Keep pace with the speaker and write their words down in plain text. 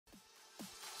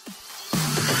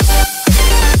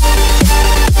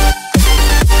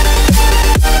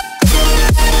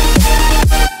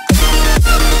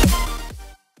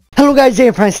Hello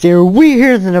guys, Prince here. We're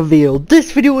here in the video.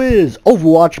 This video is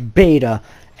Overwatch Beta,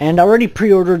 and I already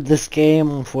pre-ordered this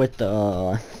game with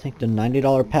I think the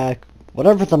 $90 pack,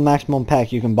 whatever the maximum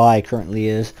pack you can buy currently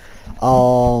is.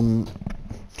 And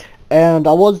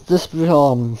this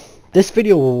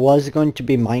video was going to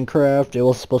be Minecraft. It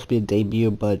was supposed to be a debut,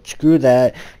 but screw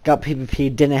that. Got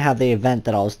PvP, didn't have the event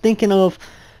that I was thinking of.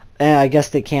 And I guess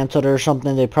they canceled it or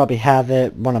something. They probably have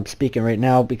it when I'm speaking right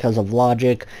now because of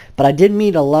logic. But I did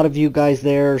meet a lot of you guys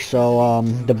there, so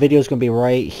the video is going to be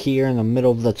right here in the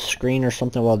middle of the screen or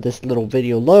something while this little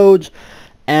video loads.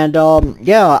 And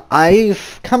yeah,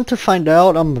 I've come to find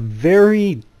out I'm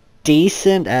very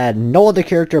decent at no other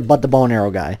character but the bow and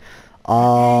arrow guy.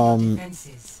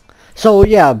 So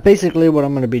yeah, basically what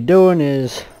I'm going to be doing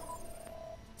is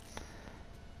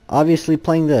obviously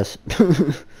playing this.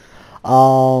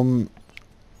 With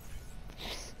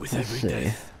every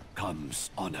death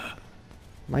comes honor.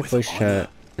 My voice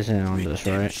chat isn't on this,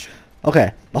 right?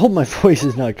 Okay, I hope my voice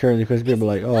is not currently, because people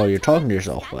are like, oh, you're talking to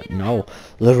yourself, but no.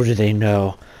 Little do they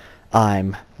know,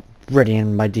 I'm ready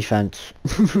in my defense.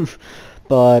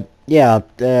 But yeah,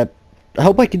 I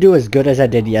hope I can do as good as I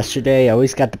did yesterday. I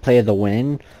always got the play of the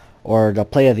win, or the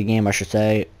play of the game, I should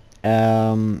say.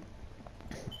 But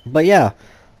yeah,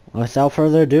 without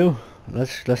further ado,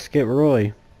 let's get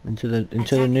Roy into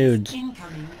the nudes.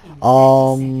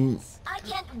 I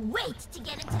can't wait to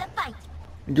get into the fight.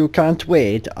 You can't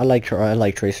wait. I like her. I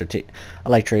like Tracer. I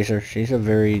like Tracer. She's a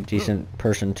very decent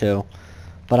person too.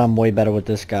 But I'm way better with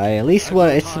this guy. At least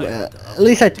at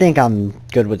least I think I'm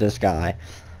good with this guy.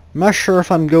 I'm not sure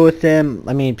if I'm good with him.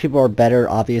 I mean, people are better,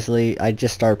 obviously. I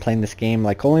just started playing this game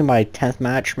like only my 10th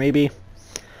match maybe.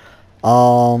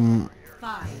 But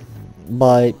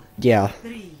yeah.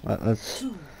 Let's.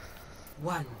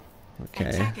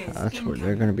 Okay, that's where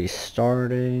they're gonna be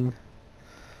starting.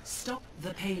 Stop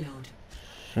the payload.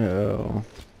 So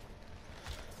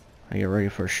I get ready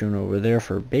for shooting over there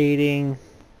for baiting.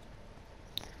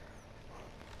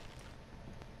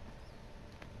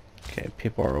 Okay,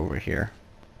 people are over here.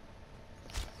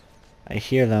 I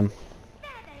hear them.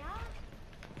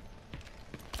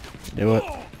 Do it.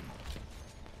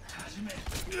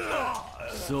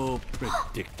 So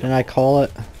predictable. Can I call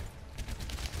it?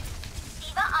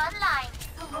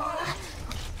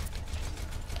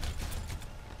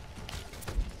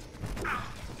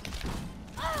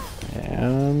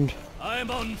 And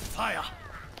I'm on fire.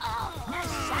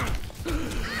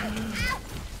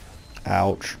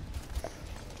 ouch.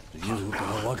 The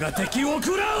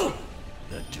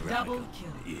dragon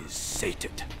is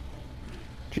sated.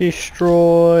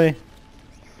 Destroy.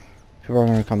 People are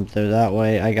gonna come through that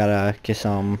way. I gotta get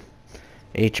some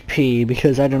HP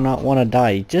because I do not want to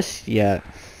die just yet.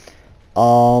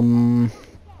 I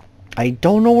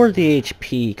don't know where the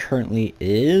HP currently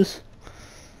is,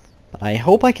 but I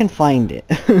hope I can find it.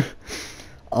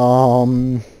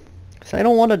 'Cause I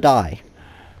don't want to die.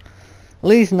 At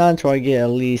least not until I get at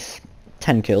least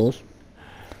 10 kills.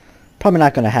 Probably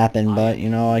not gonna happen, but you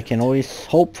know, I can always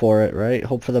hope for it, right?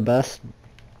 Hope for the best.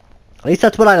 At least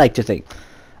that's what I like to think.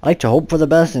 I like to hope for the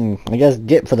best and I guess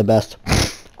get for the best.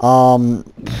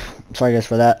 Sorry guys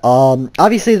for that.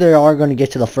 Obviously they are going to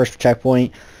get to the first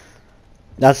checkpoint.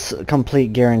 That's a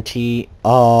complete guarantee.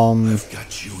 I've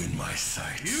got you in my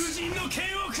sights.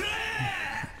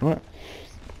 What?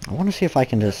 I want to see if I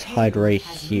can just hide right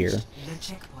here.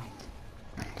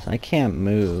 So I can't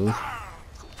move.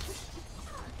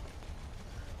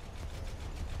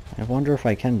 I wonder if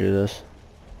I can do this.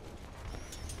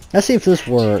 Let's see if this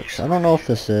works. I don't know if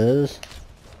this is.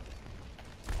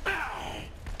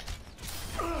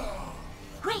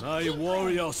 My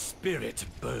warrior spirit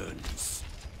burns.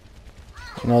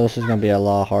 No, this is going to be a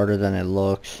lot harder than it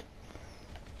looks.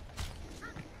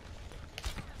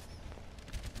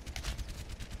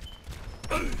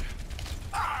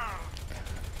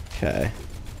 Okay.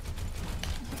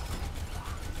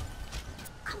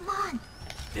 Come on.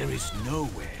 There is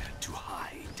nowhere to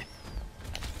hide.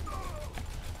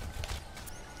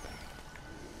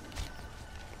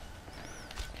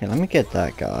 Okay, let me get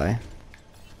that guy.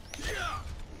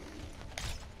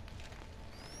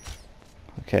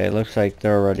 Okay, looks like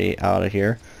they're already out of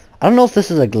here. I don't know if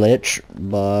this is a glitch,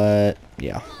 but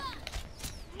yeah.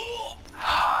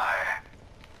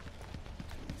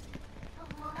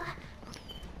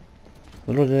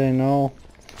 Little did I know.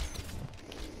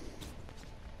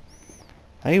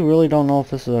 I really don't know if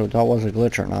that was a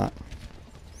glitch or not.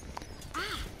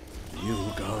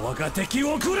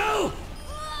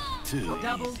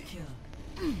 Double kill.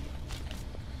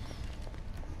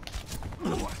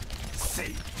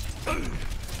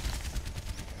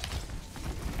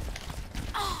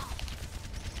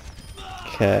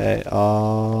 Okay,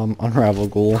 Unravel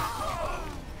Ghoul.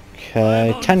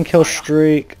 Okay, 10 kill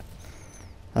streak.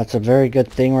 That's a very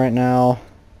good thing right now.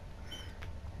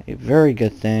 A very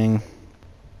good thing.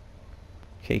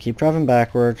 Okay, keep driving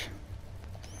backwards.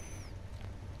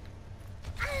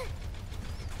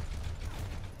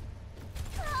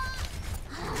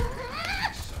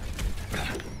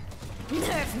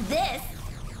 Nerf this!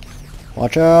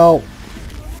 Watch out!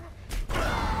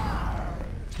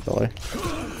 Really?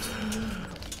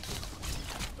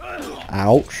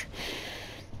 Ouch.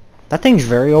 That thing's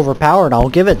very overpowered, I'll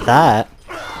give it that.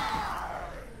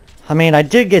 I mean, I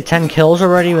did get 10 kills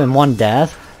already in one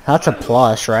death. That's a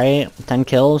plus, right? 10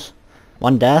 kills?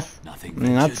 One death? I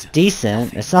mean, that's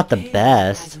decent. It's not the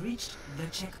best.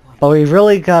 But we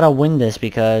really gotta win this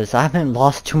because I haven't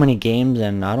lost too many games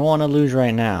and I don't want to lose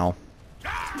right now.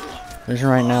 Losing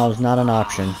right now is not an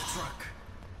option.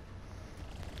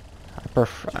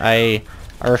 I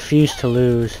refuse to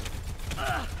lose.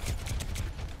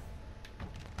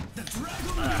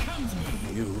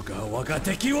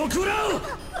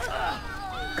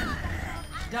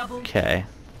 Okay.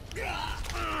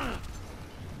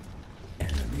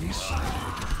 Enemy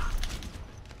sighted.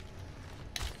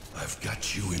 I've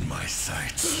got you in my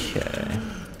sights. Okay.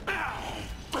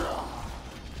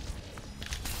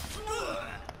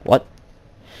 What?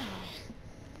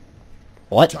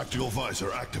 What? Tactical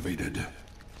visor activated.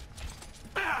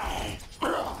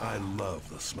 I love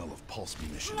the smell of pulse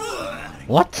munitions.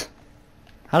 What?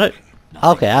 How did...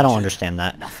 Okay, I don't understand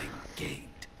that. Nothing gained.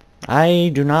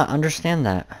 I do not understand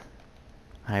that.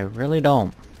 I really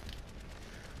don't.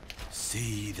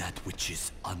 See that which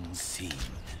is unseen.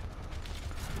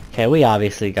 Okay, we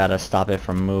obviously gotta stop it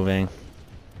from moving.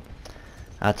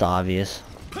 That's obvious.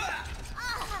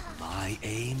 My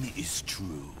aim is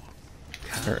true.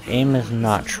 Her aim is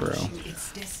not true.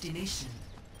 Its destination.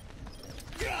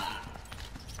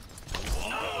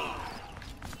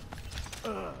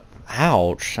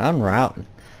 Ouch, that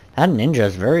ninja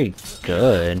is very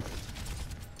good.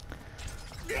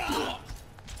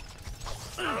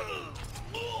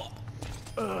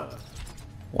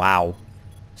 Wow.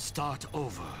 Start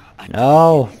over.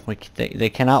 No, they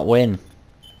cannot win.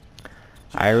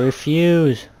 I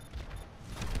refuse.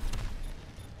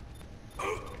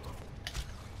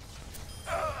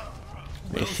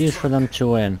 Refuse for them to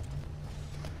win.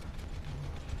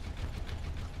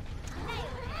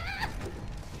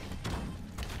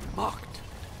 Marked.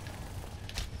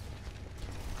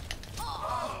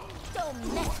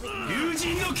 Don't mess with me.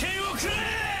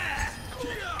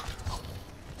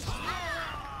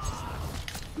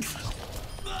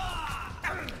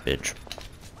 Bitch.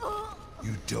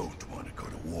 You don't want to go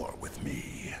to war with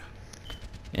me.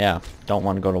 Yeah, don't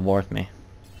want to go to war with me.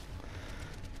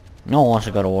 No one wants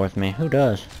to go to war with me. Who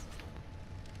does?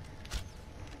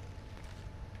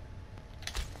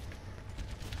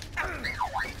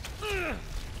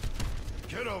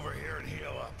 Get over here and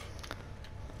heal up.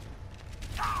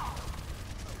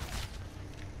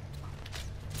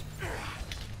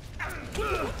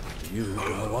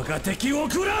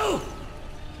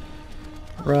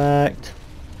 Wrecked.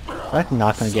 I'm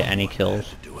not gonna get any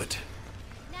kills. Do it.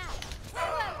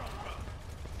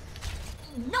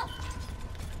 No!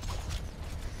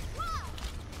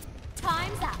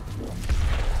 Time's up.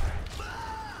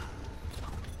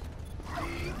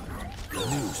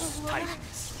 Loose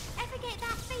tightness. Ever get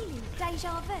that feeling?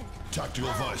 Deja vu.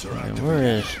 Tactical visor Okay, activated. where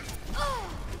is... Oh,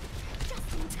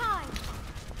 just in time.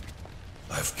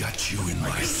 I've got you in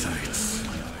my sights.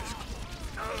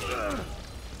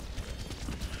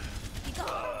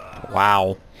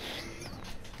 Wow.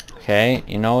 Okay,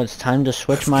 you know, it's time to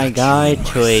switch my guy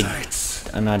to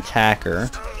an attacker.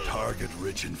 Target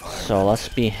rich environment. So let's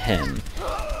be him.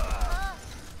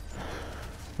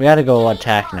 We gotta go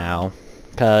attack now.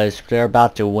 Because they're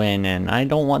about to win and I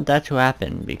don't want that to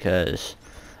happen because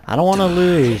I don't want to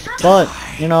lose. But,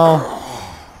 you know,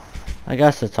 I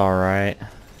guess it's alright.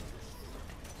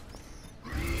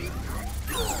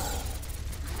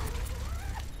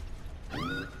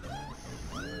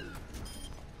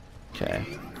 Okay,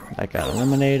 that got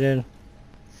eliminated.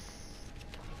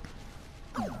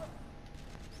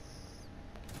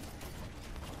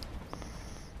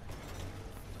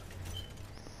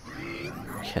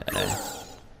 Okay.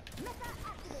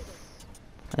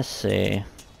 Let's see.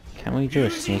 Can we do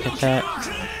a sneak attack?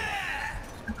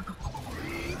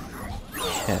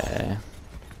 Okay.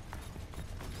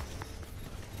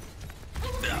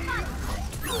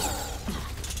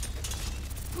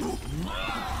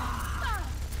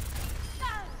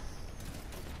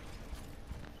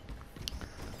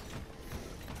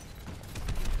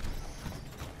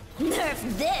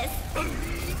 Nerf this!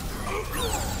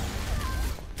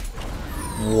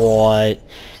 What?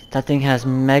 That thing has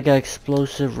mega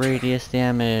explosive radius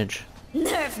damage.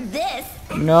 Nerf this.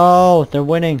 No, they're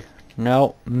winning.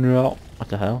 No, no. What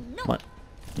the hell? What?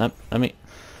 No, let me.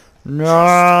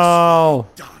 No!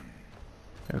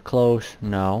 They're close.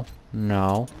 No,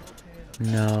 no,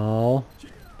 no.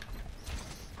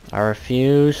 I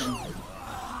refuse.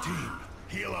 Team,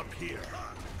 heal up here.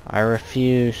 I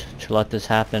refuse to let this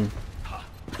happen.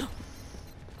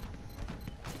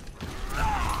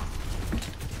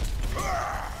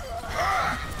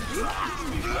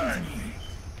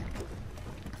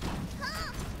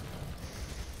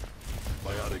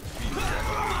 Biotic field.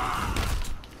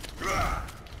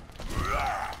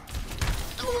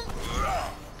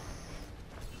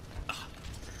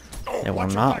 They will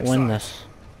not win this.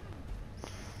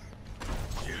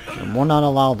 They will not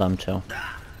allow them to.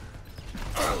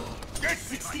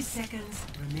 60 seconds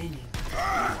remaining.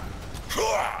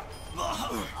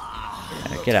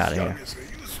 Yeah, get out of here.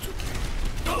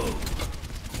 Come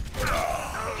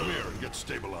here and get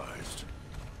stabilized.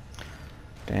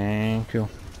 Thank you.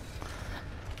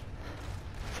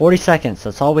 40 seconds,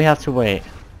 that's all we have to wait.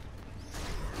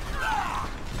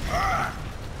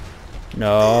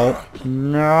 No.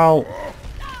 No.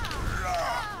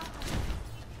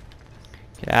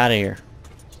 Get out of here.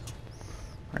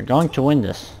 We're going to win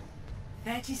this.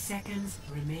 30 seconds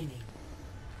remaining.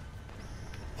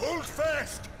 Hold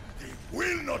fast! They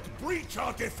will not breach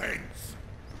our defense!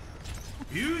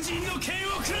 I've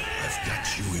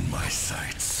got you in my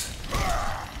sights.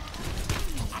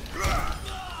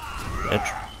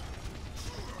 Bitch.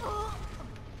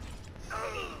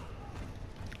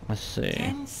 Let's see.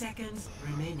 10 seconds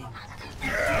remaining.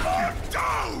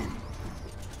 Down!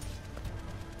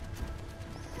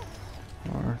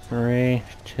 4, 3,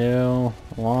 2,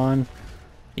 1.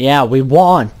 Yeah, we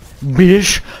won!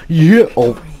 Bitch! Yeah!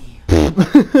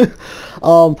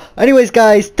 Oh. Anyways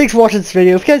guys, thanks for watching this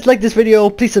video. If you guys like this video,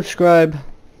 please subscribe.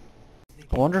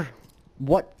 I wonder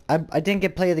what? I didn't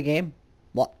get play of the game?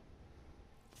 What?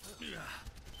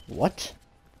 What?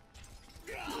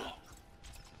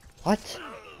 What?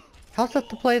 How's that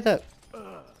to play that?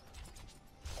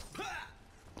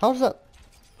 How's that?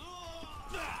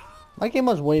 My game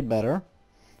was way better.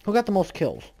 Who got the most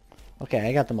kills? Okay,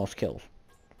 I got the most kills.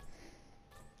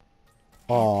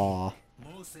 Aww.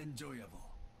 Most enjoyable.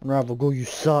 Unravel, go, you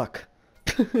suck.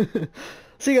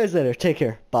 See you guys later. Take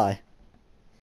care. Bye.